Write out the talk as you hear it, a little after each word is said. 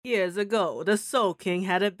Years ago, the Soul King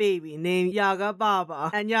had a baby named Yaga Baba,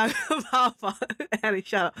 and Yaga Baba, Annie,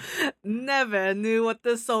 shut up, never knew what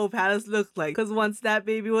the Soul Palace looked like, because once that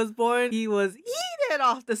baby was born, he was eaten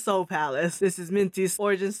off the Soul Palace. This is Minty's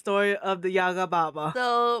origin story of the Yaga Baba.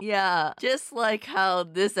 So, yeah, just like how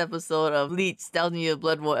this episode of Bleach, 1000 Year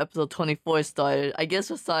Blood War, episode 24 started, I guess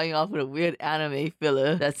we're starting off with a weird anime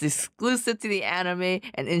filler that's exclusive to the anime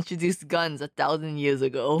and introduced guns 1,000 years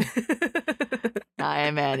ago. Hi,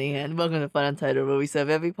 I'm Annie, and welcome to FunUntitled, where we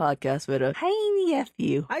serve every podcast with a tiny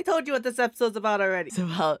F-U. I told you what this episode's about already. It's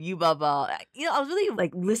about Yubaba. You know, I was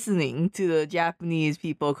really, listening to the Japanese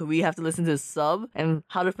people, because we have to listen to the sub, and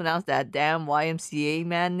how to pronounce that damn YMCA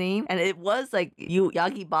man name, and it was,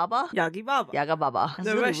 Yagi Baba? Yagi Baba. Yaga Baba.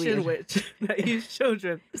 The really Russian witch that used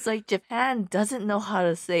children. It's like Japan doesn't know how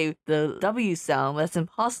to say the W sound. That's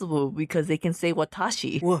impossible because they can say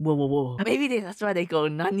watashi. Whoa. Whoa. Maybe that's why they go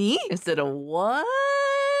nani instead of what?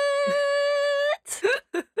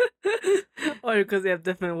 Or because they have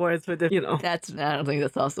different words for different, I don't think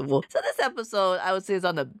that's possible. So this episode, I would say, is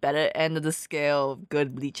on the better end of the scale of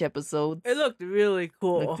good Bleach episodes. It looked really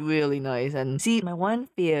cool. It looked really nice. And see, my one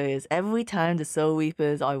fear is every time the Soul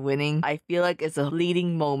Reapers are winning, I feel like it's a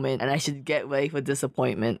fleeting moment and I should get ready for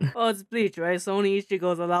disappointment. Oh, it's Bleach, right? So only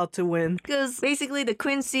Ichigo's allowed to win. Because basically the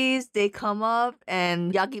Quincy's, they come up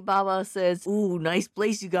and Yagi Baba says, "Ooh, nice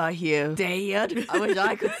place you got here, Dad. I wish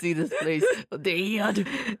I could see this place, Dad."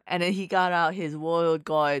 And then he got out his royal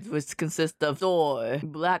guards, which consist of Thor,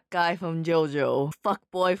 black guy from JoJo,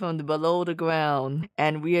 fuckboy from the below the ground,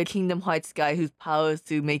 and weird Kingdom Hearts guy whose power is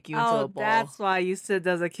to make you into a ball. That's why you said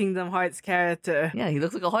there's a Kingdom Hearts character. Yeah, he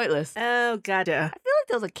looks like a Heartless. Oh, gotcha. I feel like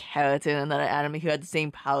there was a character in another anime who had the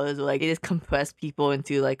same powers, where they just compressed people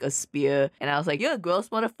into a spear, and I was like, "You're a gross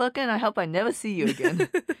motherfucker, and I hope I never see you again."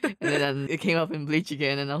 And then it came up in Bleach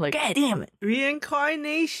again, and I was like, "God damn it.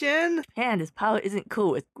 Reincarnation? And his power isn't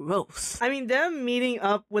cool, it's gross." I mean, them meeting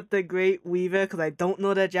up with the Great Weaver, because I don't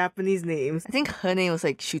know their Japanese names. I think her name was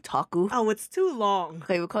Shutaku. Oh, it's too long.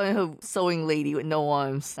 Okay, we're calling her sewing lady with no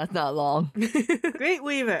arms. That's not long. Great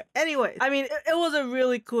Weaver. Anyway, I mean, it was a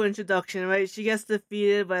really cool introduction, right? She gets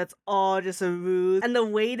defeated, but it's all just a ruse. And the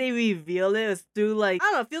way they reveal it is through, I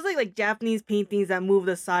don't know, it feels like Japanese paintings that moved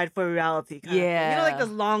aside for reality. Yeah. You know,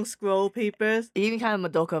 those long scroll papers? Even kind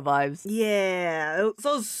of Madoka vibes. Yeah. It was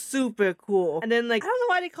so super cool. And then, I don't know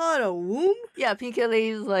why they call it a womb? Yeah, Pink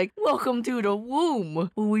Lady's like, "Welcome to the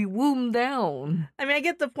womb. We womb down." I mean, I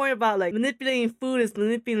get the point about, manipulating food is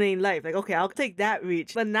manipulating life. Okay, I'll take that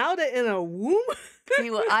reach. But now they're in a womb?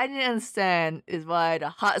 See, what I didn't understand is why the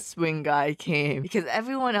hot spring guy came. Because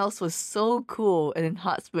everyone else was so cool, and then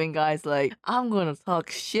hot spring guy's like, "I'm gonna talk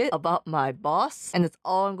shit about my boss, and that's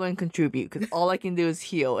all I'm going to contribute, because all I can do is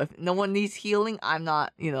heal. If no one needs healing, I'm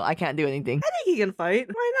not, I can't do anything." I think he can fight.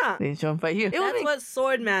 Why not? They didn't show him fight here. That's what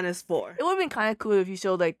Swordman is for. It would have been kind of cool if you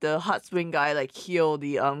showed, the hot spring guy, heal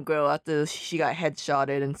the girl after she got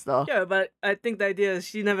headshotted and stuff. Sure, but I think the idea is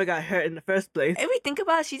she never got hurt in the first place. If we think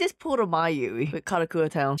about it, she just pulled a Mayuri with Karakura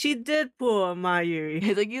Town. She did pull a Mayuri.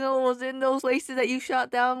 He's like, "You know what was in those places that you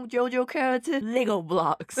shot down, JoJo character? Lego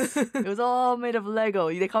blocks." It was all made of Lego.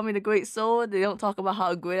 They call me the Great Sword. They don't talk about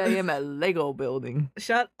how great I am at Lego building.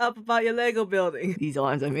 Shut up about your Lego building. These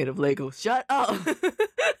arms are made of Lego. Shut up.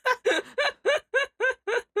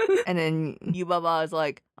 And then Yubaba is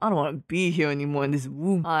like, "I don't want to be here anymore in this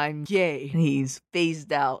womb. I'm gay." And he's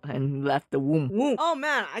phased out and left the womb. Oh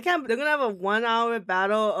man, I can't. They're gonna have a 1 hour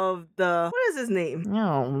battle of the. What is his name? I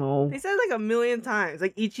don't know. They said it 1,000,000 times.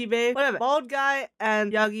 Ichibe, whatever. Bald guy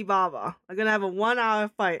and Yagi Baba are gonna have a 1 hour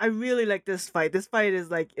fight. I really like this fight. This fight is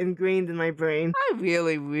ingrained in my brain. I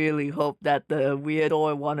really, really hope that the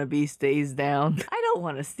weirdo wannabe stays down. I don't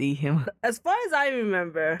want to see him. As far as I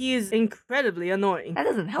remember, he is incredibly annoying. That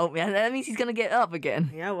doesn't help me. That means he's gonna get up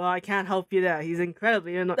again. Yeah, well, I can't help you there. He's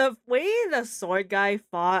incredibly annoying. The way the sword guy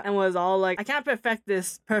fought and was all I can't perfect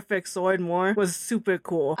this perfect sword more was super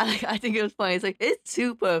cool. I think it was funny. It's it's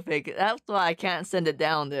too perfect. That's why I can't send it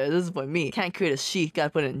down there. This is for me. Can't create a sheath. Gotta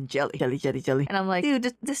put it in jelly. Jelly. And I'm like,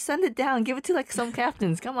 dude, just send it down. Give it to some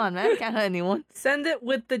captains. Come on, man. Can't hurt anyone. Send it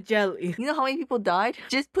with the jelly. You know how many people died?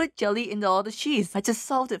 Just put jelly into all the sheaths. I just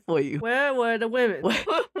solved it for you. Where were the women?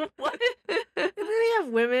 What? Didn't he have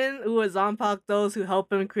women who were Zanpakutos who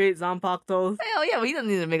help him create Zanpakutos? Hell yeah, but he doesn't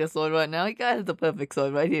need to make a sword right now. He got the perfect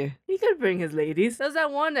sword right here. He could bring his ladies. There's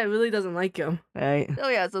that one that really doesn't like him. Right. So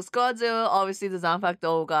yeah, so Squad Zero, obviously the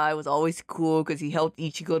Zanpakuto guy was always cool because he helped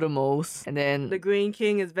Ichigo the most. And then The Green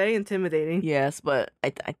King is very intimidating. yes, but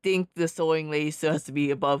I think the sewing lady still has to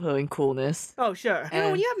be above her in coolness. Oh, sure. You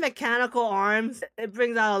know, when you have mechanical arms, it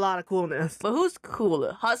brings out a lot of coolness. But who's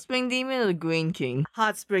cooler, Hot Spring Demon or the Green King?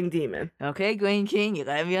 Hot Spring Demon. Okay, Green King, you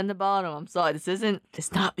gotta be on the bottom. I'm sorry,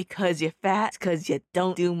 it's not because you're fat, it's because you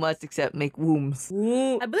don't do much except make wombs.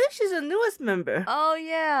 Ooh, I believe she's the newest member. Oh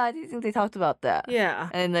yeah, I think they talked about that. Yeah.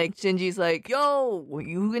 And like Shinji's like, yo, were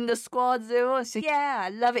you in the Squad Zero? And she's like, yeah, I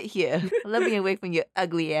love it here. I love being away from your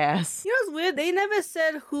ugly ass. You know what's weird? They never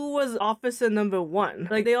said who was officer number 1.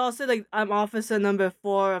 Like, they all said, like, I'm officer number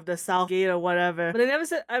 4 of the South Gate or whatever. But they never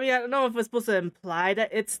said, I mean, I don't know if it's supposed to imply that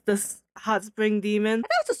it's the Hot Spring Demon.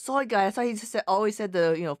 That was a soy guy. I thought he just always said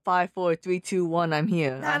the, 5, 4, 3, 2, 1, I'm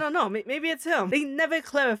here. I don't know. Maybe it's him. They never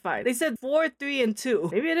clarified. They said 4, 3, and 2.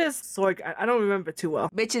 Maybe it is Sorg. I don't remember too well.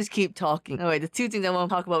 Bitches keep talking. Alright, the two things I want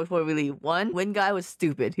to talk about before we leave. One, Win guy was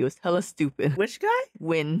stupid. He was hella stupid. Which guy?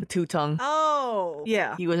 Win, the two-tongue. Oh,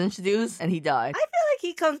 yeah. He was introduced and he died. I feel like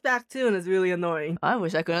he comes back too and is really annoying. I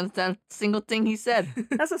wish I could understand a single thing he said.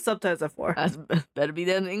 That's what subtitles are for. That's better be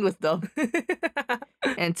there in English though.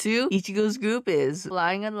 And 2, Ichigo's group is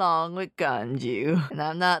flying along with Ganju. And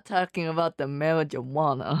I'm not talking about the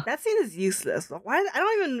marijuana. That scene is useless. Why? I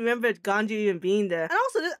don't even remember Ganju even being there. And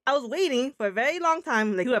also, I was waiting for a very long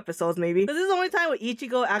time, like 2 episodes maybe. Because this is the only time where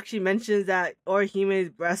Ichigo actually mentions that Orihime's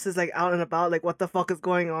breast is like out and about, like what the fuck is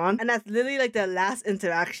going on. And that's literally like their last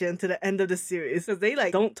interaction to the end of the series. Because they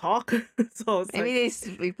like don't talk. So it's Maybe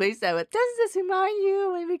they replaced that with, does this remind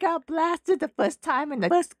you when we got blasted the first time in the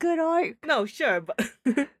first good arc? No, sure, but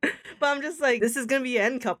but I'm just like, this is gonna be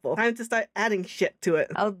an end couple. Time to start adding shit to it.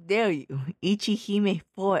 How dare you? Ichihime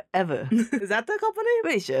forever. Is that the couple name?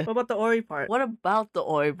 Pretty sure. What about the Ori part? What about the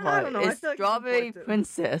Ori part? don't know. I It's feel like it's Strawberry important.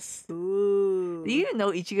 Princess. Ooh. Do you even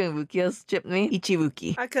know Ichigo and Rukia's ship name?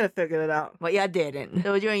 Ichiruki. I could have figured it out. But yeah, I didn't.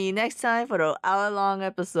 So we'll join you next time for the hour-long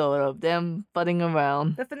episode of them butting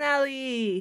around. The finale.